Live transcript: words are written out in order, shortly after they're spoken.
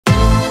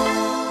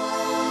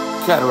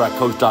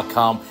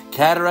CataractCoach.com,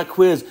 Cataract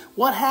Quiz.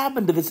 What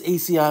happened to this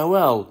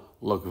ACIOL?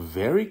 Look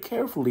very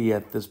carefully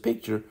at this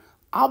picture.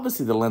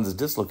 Obviously the lens is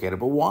dislocated,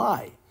 but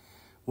why?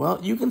 Well,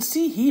 you can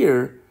see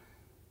here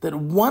that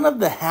one of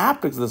the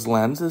haptics of this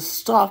lens is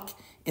stuck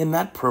in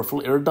that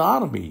peripheral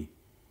iridotomy.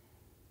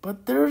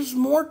 But there's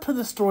more to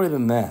the story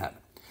than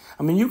that.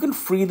 I mean, you can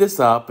free this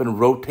up and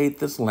rotate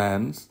this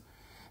lens.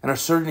 And our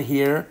surgeon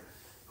here,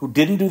 who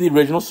didn't do the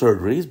original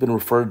surgery, has been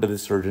referred to the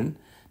surgeon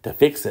to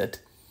fix it,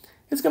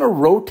 is going to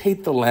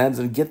rotate the lens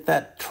and get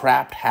that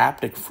trapped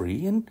haptic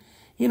free. And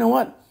you know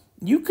what?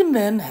 You can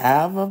then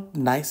have a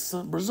nice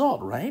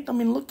result, right? I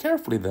mean, look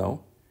carefully,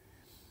 though.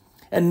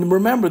 And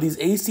remember, these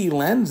AC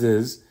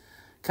lenses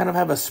kind of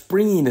have a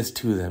springiness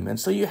to them. And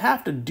so you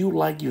have to do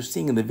like you're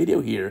seeing in the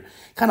video here,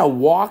 kind of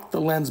walk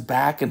the lens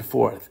back and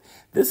forth.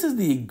 This is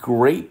the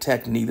great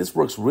technique. This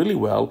works really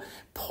well.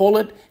 Pull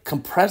it,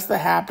 compress the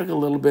haptic a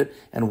little bit,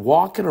 and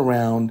walk it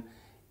around.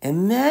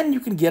 And then you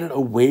can get it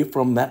away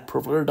from that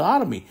peripheral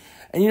iridotomy.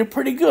 And you're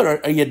pretty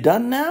good. Are you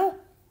done now?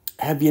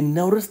 Have you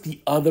noticed the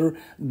other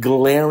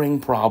glaring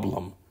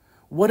problem?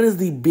 What is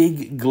the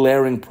big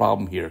glaring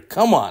problem here?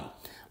 Come on,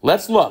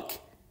 let's look.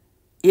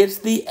 It's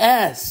the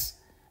S.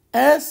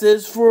 S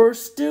is for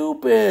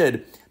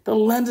stupid. The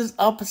lens is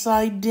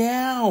upside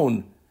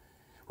down.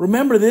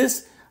 Remember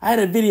this? I had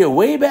a video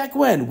way back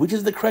when. Which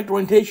is the correct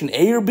orientation,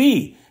 A or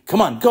B?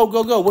 Come on, go,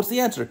 go, go. What's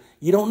the answer?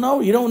 You don't know?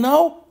 You don't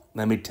know?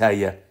 Let me tell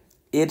you.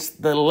 It's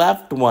the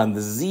left one.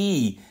 The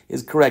Z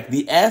is correct.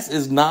 The S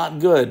is not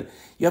good.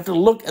 You have to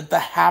look at the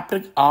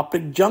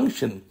haptic-optic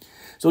junction.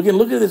 So again,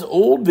 look at this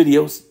old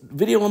video,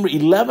 video number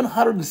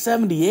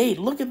 1178.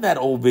 Look at that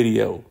old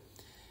video.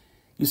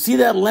 You see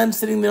that lens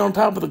sitting there on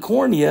top of the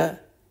cornea?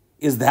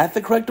 Is that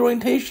the correct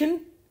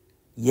orientation?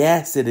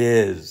 Yes, it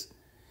is.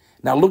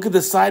 Now look at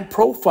the side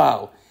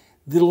profile.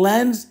 The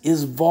lens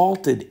is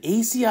vaulted.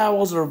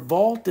 ACIOLs are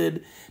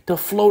vaulted to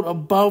float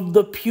above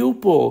the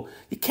pupil.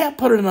 You can't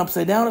put it in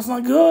upside down. It's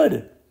not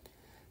good.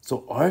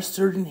 So our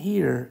surgeon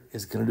here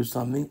is going to do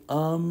something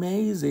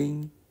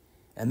amazing.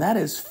 And that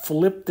is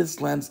flip this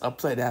lens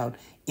upside down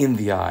in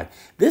the eye.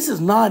 This is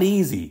not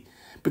easy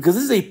because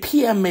this is a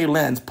PMA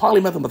lens,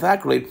 polymethyl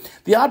methacrylate.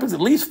 The optic's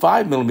at least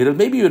 5 millimeters,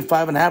 maybe even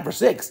 5.5 or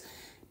 6.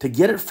 To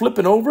get it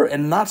flipping over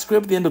and not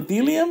scrape the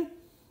endothelium,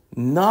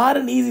 not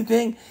an easy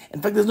thing.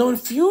 In fact, there's no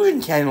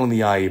infusion cannula in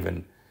the eye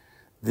even.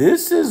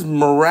 This is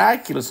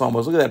miraculous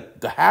almost. Look at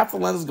that. The half the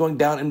lens is going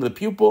down into the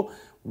pupil.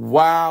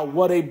 Wow,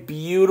 what a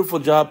beautiful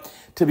job.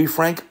 To be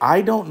frank,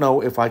 I don't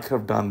know if I could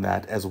have done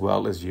that as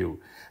well as you.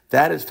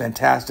 That is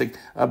fantastic.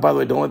 By the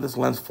way, don't let this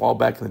lens fall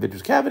back in the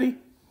vitreous cavity.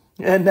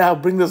 And now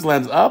bring this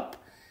lens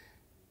up.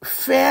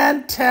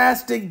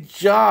 Fantastic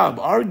job.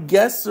 Our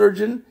guest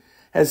surgeon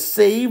has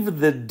saved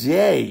the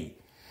day.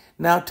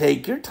 Now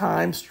take your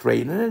time,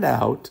 straighten it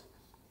out,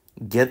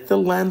 get the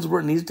lens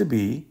where it needs to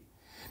be.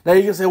 Now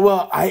you can say,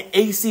 well,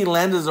 AC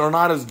lenses are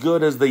not as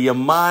good as the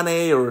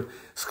Yamane or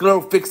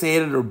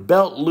sclerofixated or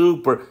belt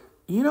loop or,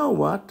 you know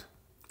what?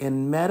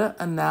 In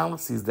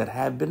meta-analyses that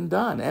have been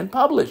done and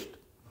published,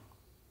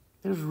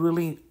 there's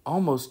really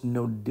almost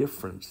no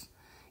difference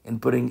in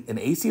putting an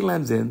AC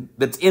lens in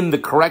that's in the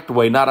correct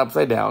way, not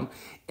upside down,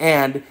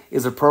 and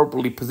is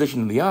appropriately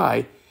positioned in the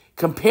eye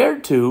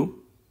compared to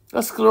a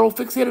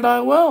sclerofixated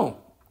IOL.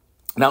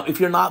 Now, if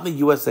you're not in the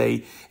USA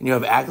and you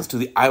have access to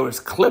the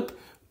iris clip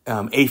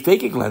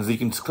aphakic lens that you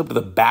can clip to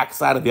the back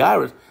side of the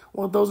iris,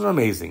 well, those are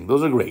amazing.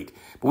 Those are great.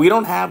 But we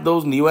don't have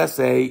those in the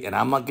USA, and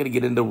I'm not going to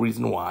get into the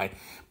reason why.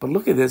 But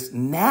look at this.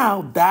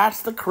 Now,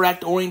 that's the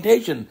correct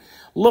orientation.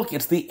 Look,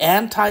 it's the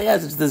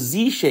anti-S. It's the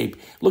Z shape.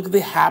 Look at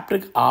the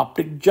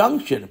haptic-optic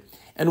junction.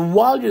 And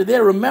while you're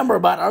there, remember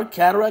about our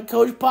Cataract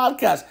Coach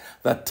podcast,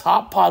 the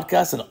top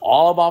podcast in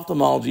all of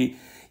ophthalmology.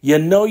 You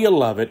know you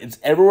love it. It's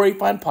everywhere you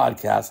find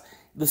podcasts.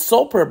 The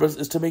sole purpose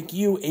is to make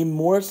you a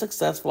more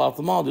successful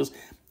ophthalmologist.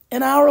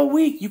 An hour a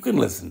week you can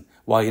listen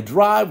while you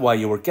drive, while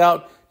you work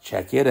out.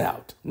 Check it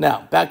out.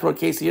 Now, back to our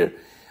case here.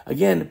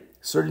 Again,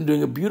 surgeon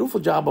doing a beautiful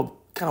job of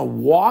kind of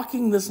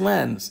walking this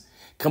lens,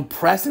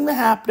 compressing the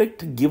haptic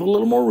to give a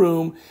little more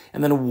room,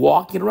 and then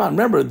walking it around.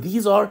 Remember,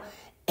 these are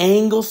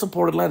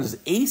angle-supported lenses.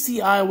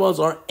 ACIOLs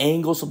are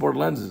angle-supported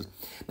lenses.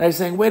 Now you're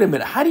saying, wait a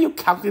minute, how do you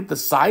calculate the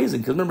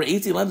sizing? Because remember,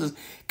 AC lenses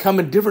come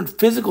in different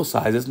physical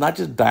sizes, not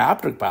just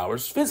dioptric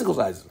powers, physical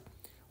sizes.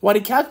 Why do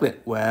you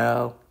calculate?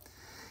 Well,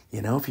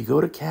 you know, if you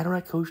go to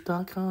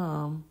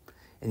CataractCoach.com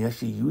and you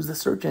actually use the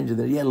search engine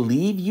there,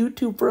 leave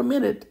YouTube for a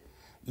minute,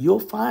 you'll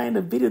find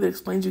a video that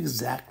explains you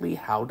exactly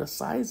how to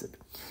size it.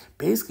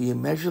 Basically, you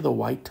measure the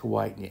white to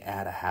white and you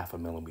add 0.5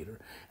 millimeter.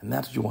 And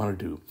that's what you want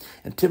to do.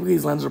 And typically,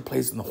 these lenses are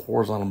placed in the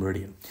horizontal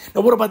meridian.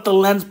 Now, what about the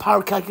lens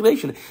power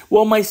calculation?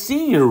 Well, my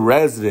senior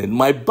resident,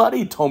 my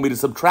buddy told me to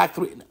subtract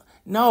 3.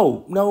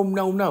 No.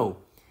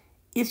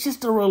 It's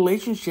just a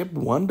relationship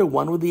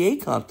 1-to-1 with the A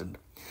constant.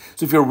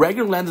 So if your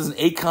regular lens is an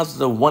A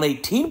constant of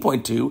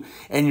 118.2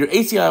 and your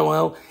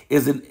ACIOL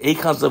is an A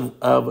constant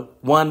of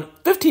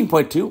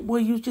 115.2,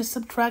 well, you just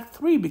subtract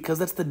 3 because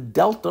that's the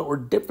delta or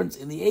difference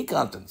in the A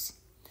constants.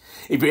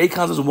 If your A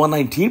constant is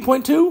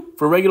 119.2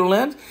 for a regular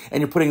lens,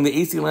 and you're putting the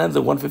AC lens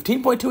at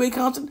 115.2 A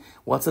constant,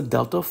 what's a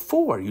delta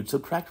 4? You'd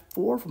subtract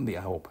 4 from the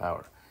IOL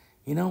power.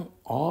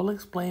 All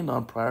explained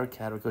on prior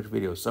CataractCoach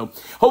videos. So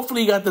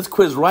hopefully you got this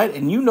quiz right,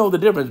 and you know the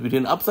difference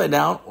between upside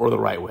down or the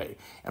right way.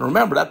 And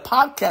remember, that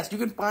podcast, you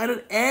can find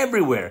it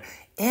everywhere.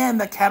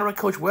 And the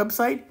CataractCoach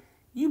website,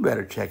 you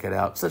better check it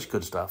out. Such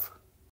good stuff.